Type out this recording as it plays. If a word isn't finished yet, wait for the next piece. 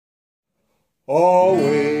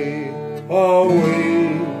Away,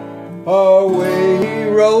 away, away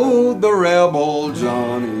rode the rebel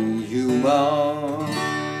Johnny Yuma.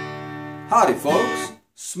 Howdy folks,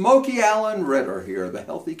 Smokey Allan Ritter here, the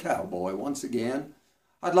healthy cowboy once again.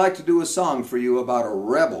 I'd like to do a song for you about a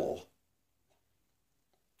rebel.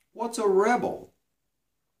 What's a rebel?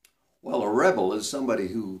 Well, a rebel is somebody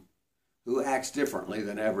who acts differently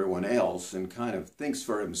than everyone else and kind of thinks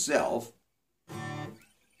for himself.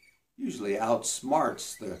 Usually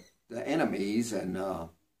outsmarts the enemies and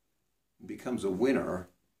becomes a winner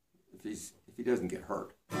if he doesn't get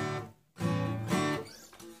hurt.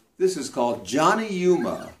 This is called Johnny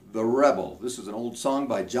Yuma, the Rebel. This is an old song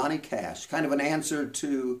by Johnny Cash, kind of an answer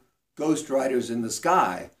to Ghost Riders in the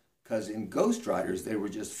Sky, because in Ghost Riders they were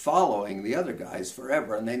just following the other guys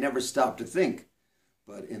forever and they never stopped to think.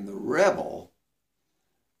 But in the Rebel,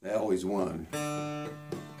 they always won.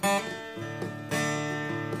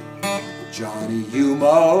 Johnny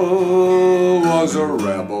Yuma was a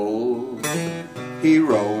rebel. He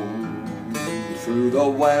roamed through the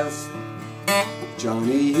West.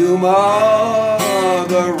 Johnny Yuma,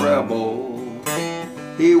 the rebel,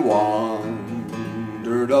 he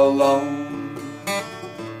wandered alone.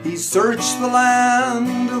 He searched the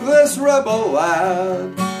land of this rebel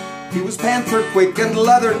lad. He was panther quick and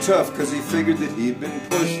leather tough, 'cause he figured that he'd been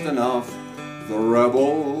pushed enough. The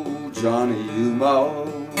rebel Johnny Yuma.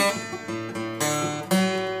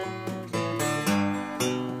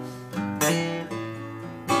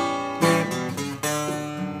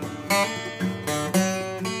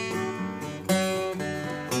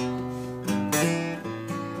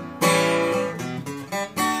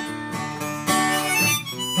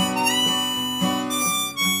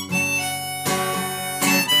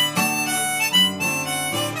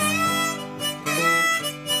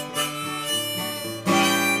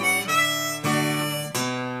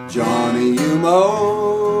 Johnny Yuma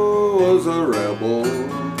was a rebel.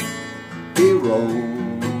 He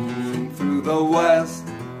roamed through the West.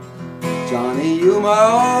 Johnny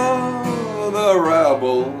Yuma, the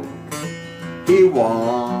rebel, he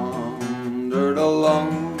wandered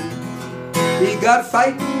alone. He got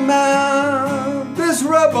fighting mad, this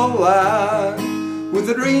rebel lad, with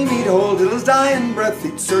a dream he'd hold till his dying breath.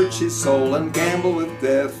 He'd search his soul and gamble with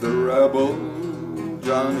death. The rebel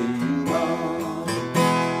Johnny Yuma.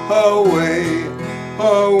 Away,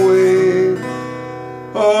 away,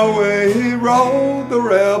 away he rode the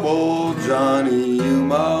rebel Johnny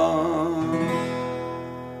Yuma.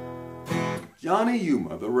 Johnny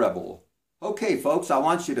Yuma, the rebel. Okay, folks, I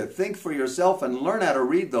want you to think for yourself and learn how to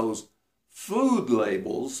read those food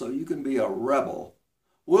labels so you can be a rebel.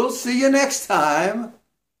 We'll see you next time.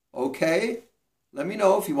 Okay? Let me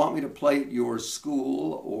know if you want me to play at your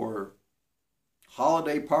school or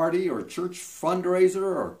holiday party or church fundraiser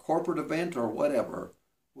or corporate event or whatever.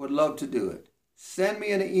 Would love to do it. Send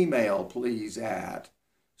me an email, please, at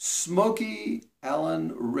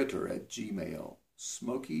smokeyallanritter@gmail.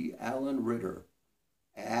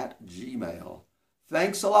 smokeyallanritter@gmail.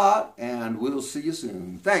 Thanks a lot, and we'll see you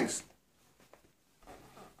soon. Thanks.